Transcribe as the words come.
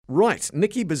Right,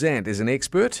 Nikki Bazant is an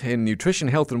expert in nutrition,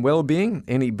 health and well-being.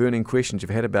 Any burning questions you've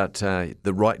had about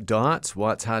the right diets,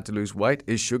 why it's hard to lose weight,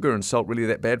 is sugar and salt really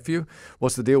that bad for you?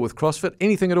 What's the deal with CrossFit?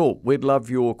 Anything at all. We'd love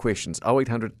your questions.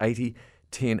 0800 80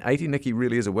 1080. Nikki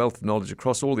really is a wealth of knowledge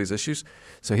across all these issues.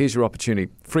 So here's your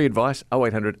opportunity. Free advice,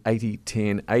 0800 80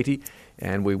 1080.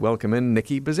 And we welcome in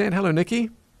Nikki Bazant. Hello, Nikki.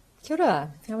 Kia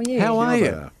ora. How are you? How are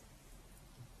you?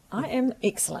 I am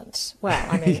excellent. Well,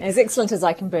 I mean, as excellent as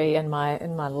I can be in my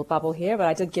little bubble here. But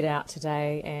I did get out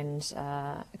today, and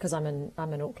because I'm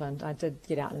in Auckland, I did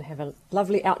get out and have a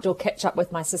lovely outdoor catch up with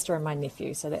my sister and my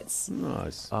nephew. So that's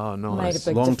nice. Oh, made a nice.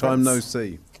 big Long difference. time no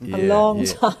see. A long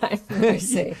time no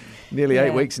see. Nearly 8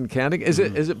 Yeah. weeks and counting. Is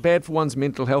it bad for one's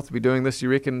mental health to be doing this, you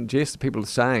reckon, Jess? People are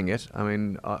saying it. I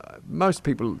mean, most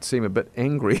people seem a bit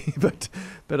angry, but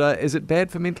is it bad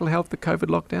for mental health, the COVID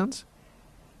lockdowns?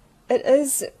 It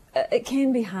is. It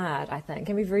can be hard, I think. It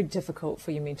can be very difficult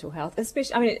for your mental health,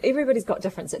 especially, I mean, everybody's got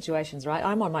different situations, right?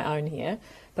 I'm on my own here,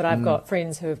 but I've got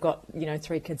friends who have got,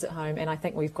 3 kids at home, and I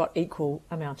think we've got equal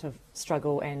amount of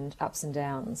struggle and ups and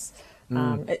downs.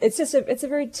 It's a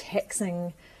very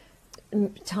taxing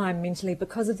time mentally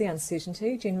because of the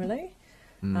uncertainty generally.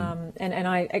 And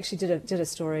I actually did a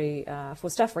story for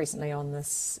Stuff recently on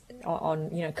this,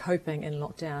 on coping in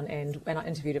lockdown, and I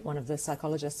interviewed one of the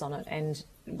psychologists on it, and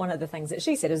one of the things that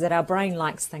she said is that our brain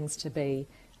likes things to be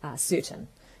certain.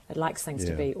 It likes things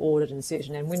to be ordered and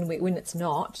certain, and when it's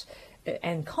not,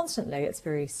 and constantly, it's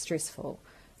very stressful,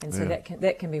 and so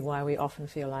that can be why we often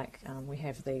feel like we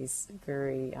have these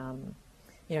very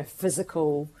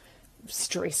physical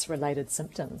stress-related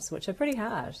symptoms, which are pretty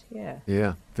hard.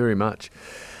 Yeah, very much.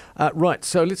 Right,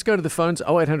 so let's go to the phones.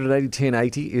 0800 80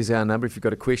 1080 is our number if you've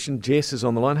got a question. Jess is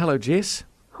on the line. Hello, Jess.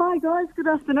 Hi guys, good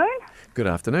afternoon. Good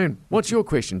afternoon. What's your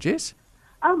question, Jess?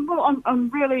 Well, I'm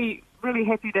really, really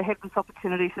happy to have this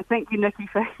opportunity, so thank you, Nikki,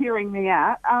 for hearing me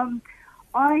out.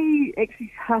 I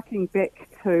actually, harking back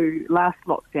to last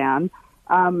lockdown,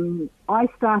 I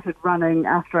started running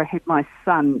after I had my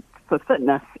son for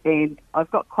fitness, and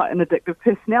I've got quite an addictive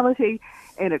personality,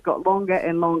 and it got longer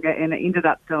and longer, and I ended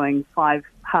up doing 5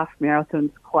 half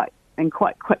marathons in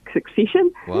quite quick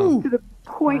succession. Wow. To the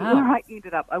point where I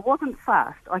ended up, I wasn't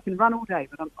fast. I can run all day,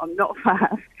 but I'm not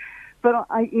fast. But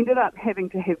I ended up having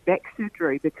to have back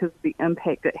surgery because of the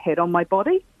impact it had on my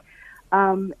body.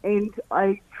 And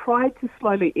I tried to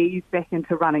slowly ease back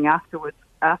into running afterwards,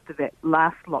 after that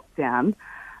last lockdown.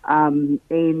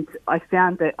 And I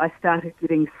found that I started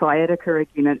getting sciatica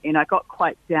again, and I got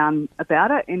quite down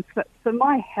about it. And for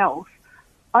my health,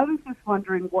 I was just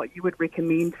wondering what you would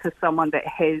recommend for someone that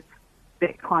has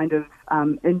that kind of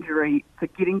injury for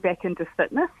getting back into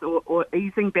fitness or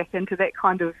easing back into that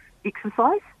kind of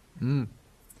exercise.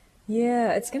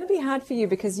 Yeah, it's going to be hard for you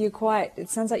because it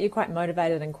sounds like you're quite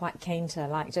motivated and quite keen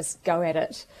to just go at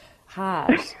it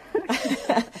hard.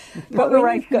 But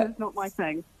moderation is not my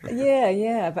thing.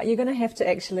 Yeah, but you're going to have to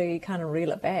actually kind of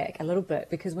reel it back a little bit,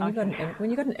 because when you've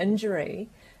got an injury,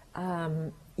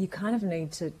 you kind of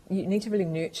need to really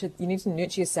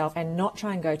nurture yourself and not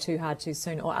try and go too hard too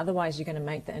soon, or otherwise you're going to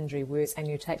make the injury worse and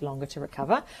you take longer to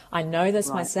recover. I know this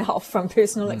myself from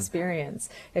personal experience.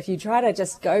 If you try to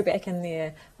just go back in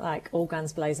there like all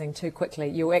guns blazing too quickly,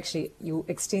 you'll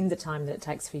extend the time that it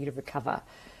takes for you to recover.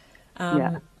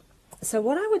 So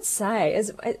what I would say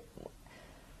is,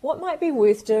 what might be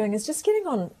worth doing is just getting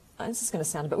on. This is going to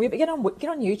sound a bit weird, but get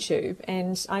on YouTube.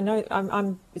 And I know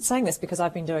I'm saying this because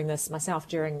I've been doing this myself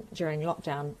during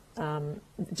lockdown,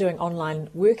 doing online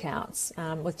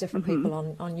workouts with different people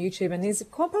on YouTube. And there's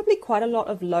probably quite a lot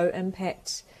of low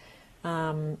impact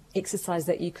exercise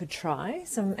that you could try.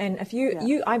 And if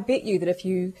I bet you that if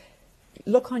you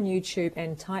look on YouTube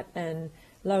and type in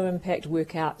low impact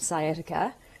workout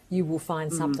sciatica, you will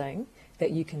find something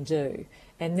that you can do,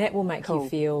 and that will make you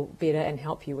feel better and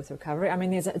help you with recovery. I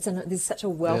mean, there's such a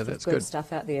wealth of good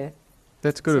stuff out there.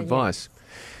 That's good advice.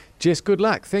 Jess, good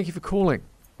luck. Thank you for calling.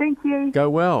 Thank you. Go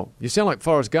well. You sound like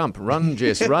Forrest Gump. Run,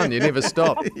 Jess, run. You never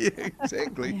stop. Yeah,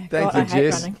 exactly. Yeah, Thank God, you, I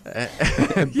hate Jess.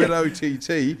 running. Bit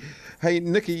OTT. Hey,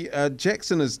 Nikki,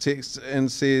 Jackson has texted and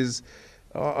says,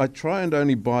 I try and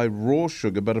only buy raw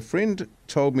sugar, but a friend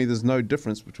told me there's no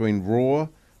difference between raw,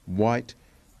 white,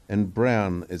 and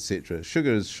brown, etc.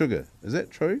 Sugar is sugar. Is that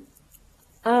true?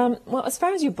 Well, as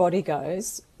far as your body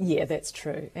goes, yeah, that's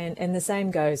true. And the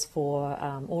same goes for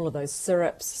all of those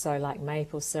syrups, so like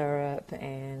maple syrup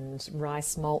and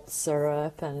rice malt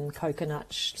syrup and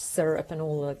coconut syrup and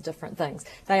all the different things.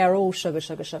 They are all sugar.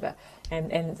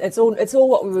 And it's all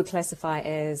what we would classify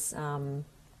as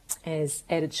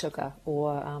added sugar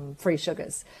or free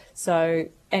sugars. So,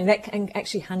 and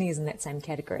actually honey is in that same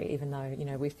category, even though,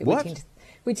 we tend to...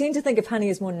 we tend to think of honey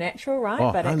as more natural, right?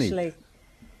 Oh, but honey. actually,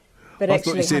 I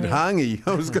thought you said honey, hangi.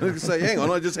 I was going to say, hang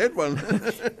on, I just had one.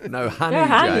 No, honey, No,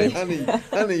 honey. Jay.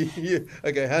 honey. Yeah.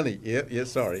 Okay, honey. Yeah,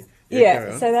 sorry. Carry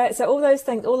Yeah, on. so all those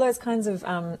things, all those kinds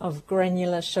of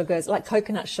granular sugars, like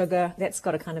coconut sugar, that's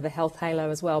got a kind of a health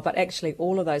halo as well. But actually,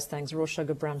 all of those things, raw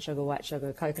sugar, brown sugar, white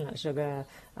sugar, coconut sugar,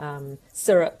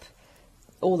 syrup,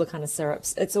 all the kind of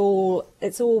syrups, it's all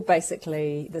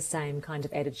basically the same kind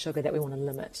of added sugar that we want to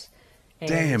limit. And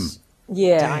Damn.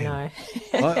 Yeah, Damn. I know.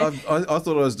 I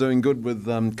thought I was doing good with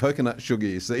coconut sugar,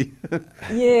 you see.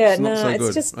 Yeah, It's not so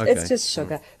good. it's Okay. just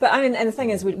sugar. But I mean, and the thing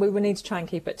is, we need to try and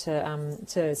keep it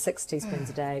to 6 teaspoons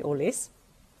a day or less.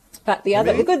 But the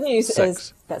many? good news is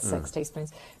 6. that's 6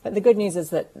 teaspoons. But the good news is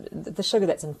that the sugar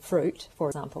that's in fruit, for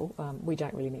example, we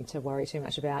don't really need to worry too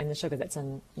much about. And the sugar that's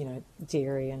in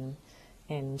dairy and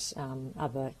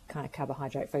other kind of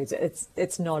carbohydrate foods,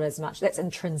 it's not as much. That's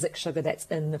intrinsic sugar that's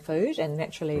in the food and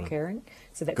naturally occurring.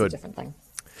 So that's Good. a different thing.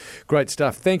 Great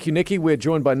stuff. Thank you, Nikki. We're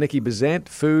joined by Nikki Bazant,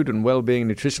 food and wellbeing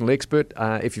nutritional expert.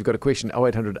 If you've got a question,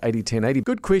 0800 80 1080.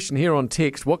 Good question here on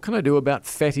text. What can I do about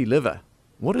fatty liver?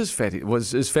 What is fatty?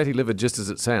 Is fatty liver just as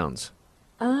it sounds?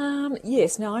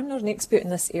 Yes. Now, I'm not an expert in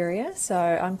this area, so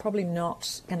I'm probably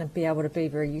not going to be able to be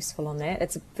very useful on that.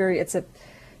 It's a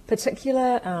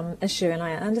particular issue, and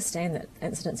I understand that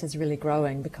incidence is really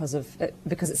growing because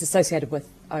it's associated with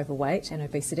overweight and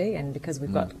obesity, and because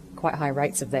we've got quite high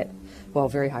rates of that, well,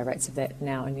 very high rates of that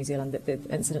now in New Zealand, that the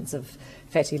incidence of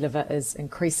fatty liver is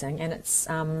increasing, and it's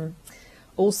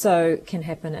also can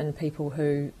happen in people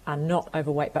who are not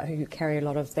overweight but who carry a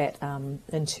lot of that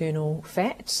internal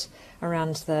fat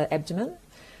around the abdomen.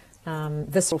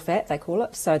 Visceral fat, they call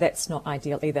it, so that's not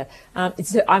ideal either. I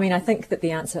think that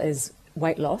the answer is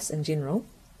weight loss in general,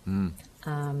 and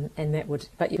that would,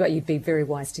 but you'd be very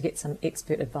wise to get some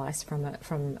expert advice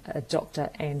from a doctor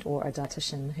and or a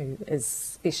dietitian who is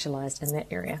specialised in that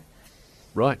area.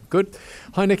 Right, good.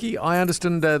 Hi, Nikki. I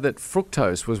understand that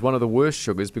fructose was one of the worst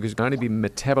sugars because it can only be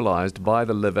metabolised by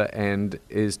the liver and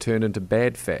is turned into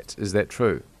bad fat. Is that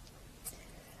true?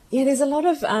 Yeah, there's a lot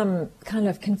of kind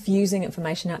of confusing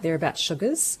information out there about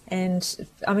sugars, and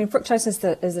I mean fructose is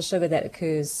the sugar that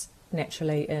occurs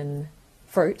naturally in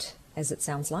fruit, as it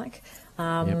sounds like.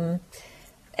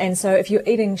 And so if you're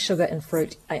eating sugar in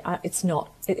fruit, it's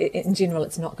not, in general,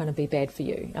 it's not going to be bad for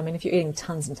you. I mean, if you're eating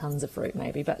tons and tons of fruit,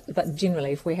 maybe, but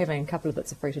generally, if we're having a couple of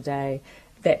bits of fruit a day,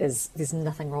 there's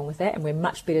nothing wrong with that, and we're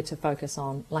much better to focus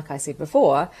on, like I said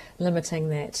before, limiting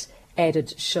that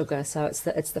added sugar. So it's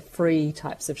the free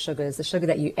types of sugars, the sugar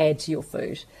that you add to your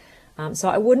food. So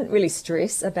I wouldn't really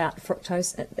stress about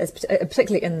fructose,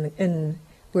 particularly in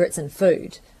where it's in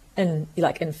food, in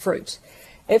fruit.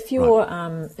 If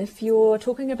you're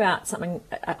talking about something,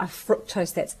 a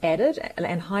fructose that's added,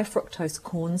 and high fructose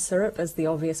corn syrup is the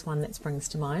obvious one that springs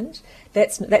to mind.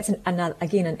 That's an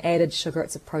added sugar.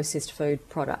 It's a processed food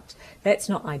product. That's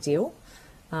not ideal.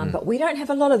 But we don't have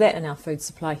a lot of that in our food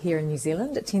supply here in New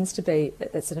Zealand. It tends to be,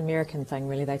 it's an American thing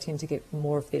really. They tend to get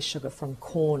more of their sugar from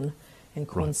corn and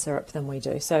corn syrup than we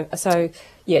do. So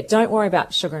yeah, don't worry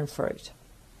about sugar and fruit.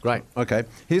 Great. Okay,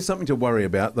 here's something to worry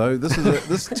about, though.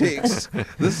 This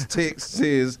text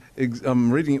says,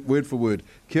 I'm reading it word for word.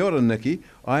 Kia ora, Nikki.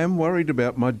 I am worried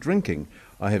about my drinking.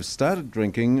 I have started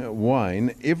drinking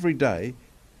wine every day.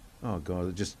 Oh, God,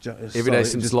 it just Every day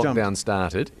since lockdown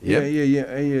started. Yeah,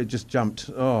 it just jumped.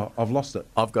 Oh, I've lost it.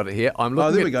 I've got it here. I'm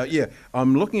looking there we go. Yeah,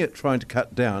 I'm looking at trying to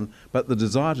cut down, but the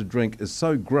desire to drink is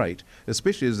so great,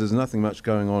 especially as there's nothing much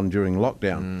going on during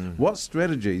lockdown. What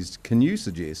strategies can you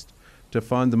suggest to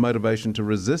find the motivation to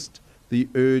resist the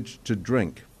urge to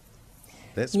drink?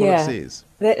 That's what it says.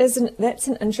 That's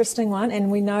an interesting one,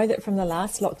 and we know that from the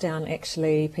last lockdown,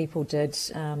 actually, people did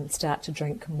start to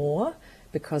drink more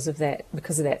because of that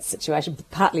situation.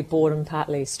 Partly boredom,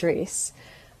 partly stress.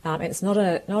 And it's not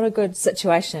a good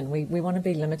situation. We want to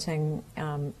be limiting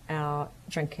our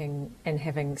drinking and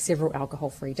having several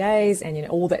alcohol-free days, and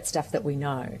all that stuff that we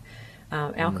know.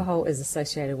 Alcohol is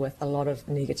associated with a lot of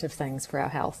negative things for our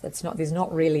health. There's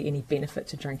not really any benefit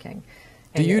to drinking.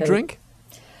 Do you drink?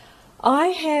 I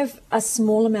have a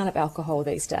small amount of alcohol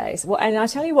these days. Well, and I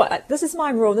tell you what, this is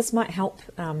my rule. This might help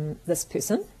this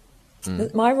person.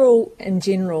 My rule in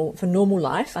general for normal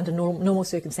life, under normal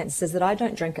circumstances, is that I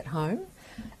don't drink at home.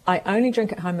 I only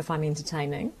drink at home if I'm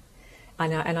entertaining.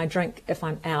 And I drink if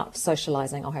I'm out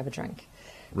socialising. I'll have a drink.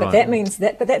 But that means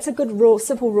that. But that's a good rule,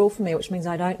 simple rule for me, which means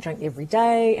I don't drink every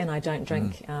day, and I don't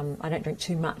drink. I don't drink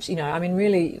too much. I mean,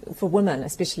 really, for women,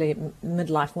 especially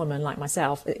midlife women like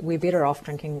myself, we're better off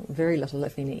drinking very little,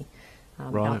 if any,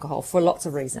 alcohol for lots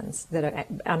of reasons.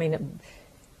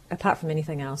 apart from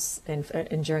anything else, and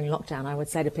during lockdown, I would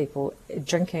say to people,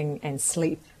 drinking and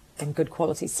sleep and good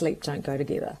quality sleep don't go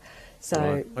together. So,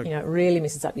 Right. Okay. it really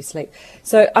messes up your sleep.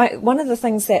 So one of the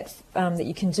things that that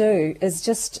you can do is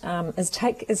just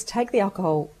take the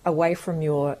alcohol away from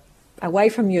your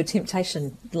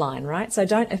temptation line, right? So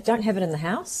don't have it in the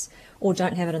house, or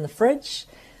don't have it in the fridge.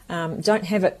 Don't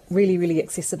have it really, really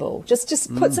accessible.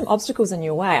 Just put some obstacles in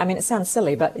your way. I mean, it sounds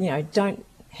silly, but don't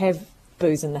have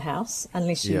booze in the house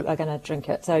unless you are going to drink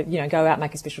it. So go out,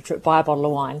 make a special trip, buy a bottle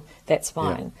of wine. That's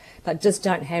fine. But just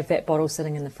don't have that bottle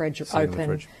sitting in the fridge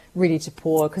open, ready to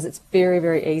pour, because it's very,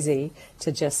 very easy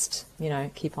to just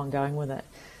keep on going with it.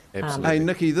 Absolutely. Hey,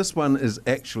 Nikki, this one is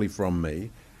actually from me.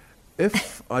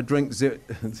 If I drink,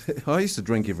 I used to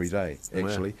drink every day,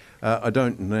 actually. I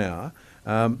don't now.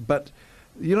 But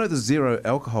the zero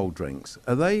alcohol drinks,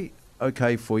 are they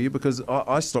okay for you? Because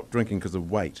I stopped drinking because of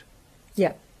weight.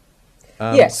 Yeah.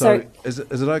 So is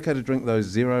it okay to drink those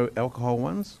zero alcohol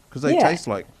ones? Because they taste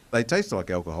like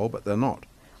alcohol, but they're not.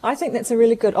 I think that's a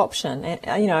really good option,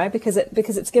 because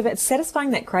it's satisfying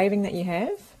that craving that you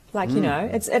have. Like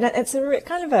it's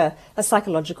kind of a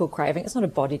psychological craving. It's not a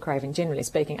body craving, generally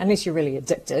speaking, unless you're really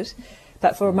addicted.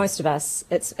 But for most of us,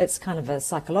 it's kind of a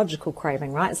psychological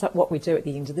craving, right? It's like what we do at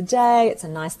the end of the day. It's a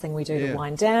nice thing we do to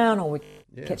wind down, or we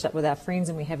catch up with our friends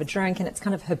and we have a drink, and it's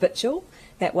kind of habitual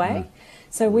that way.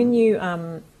 So when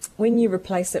you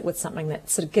replace it with something that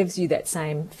sort of gives you that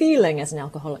same feeling as an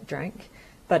alcoholic drink,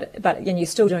 but you're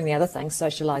still doing the other things,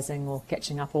 socialising or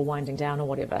catching up or winding down or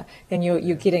whatever, then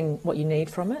you're getting what you need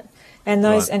from it. And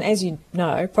and as you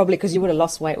know, probably because you would have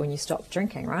lost weight when you stopped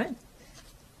drinking, right?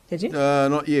 Did you?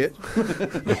 Not yet.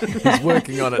 He's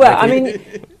working on it. Well,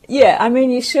 Nikki. I mean,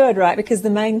 you should, right? Because the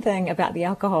main thing about the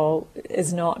alcohol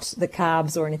is not the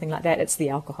carbs or anything like that. It's the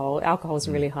alcohol. Alcohol is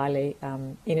really highly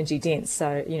energy dense.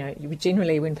 So,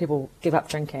 generally when people give up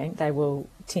drinking, they will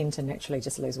tend to naturally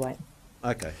just lose weight.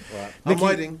 Okay, right. I'm Nikki,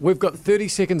 waiting. We've got 30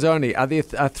 seconds only. Are there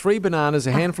 3 bananas,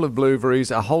 a handful of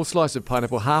blueberries, a whole slice of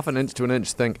pineapple, half an inch to an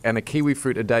inch thick, and a kiwi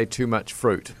fruit a day too much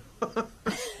fruit?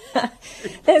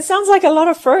 That sounds like a lot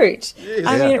of fruit. Yes.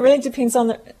 I mean, it really depends on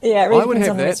the I would depends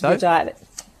have on the that, rest of your though. diet.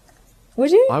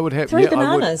 Would you? I would have 3 yeah,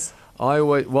 bananas. I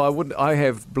wouldn't. I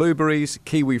have blueberries,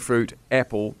 kiwi fruit,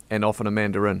 apple, and often a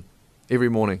mandarin every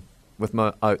morning with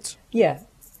my oats. Yeah.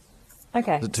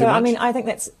 Okay. Is it too So I much? mean, I think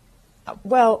that's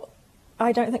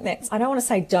I don't think that's. I don't want to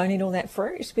say don't eat all that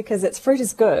fruit, because fruit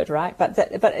is good, right? But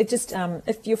it just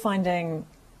if you're finding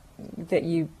that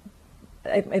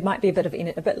it might be a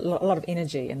lot of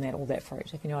energy in all that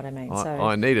fruit, if you know what I mean.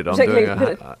 I need it. I'm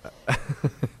particularly doing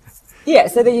Yeah,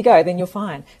 so there you go. Then you're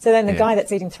fine. So then the guy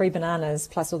that's eating 3 bananas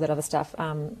plus all that other stuff,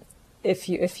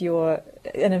 if you're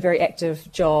in a very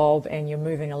active job and you're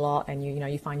moving a lot and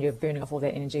you find you're burning off all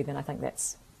that energy, then I think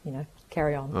that's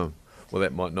carry on. Oh. Well,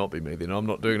 that might not be me then. I'm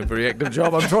not doing a very active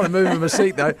job. I'm trying to move in my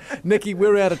seat, though. Nikki,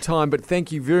 we're out of time, but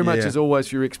thank you very much, Yeah. as always,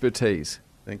 for your expertise.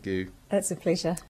 Thank you. It's a pleasure.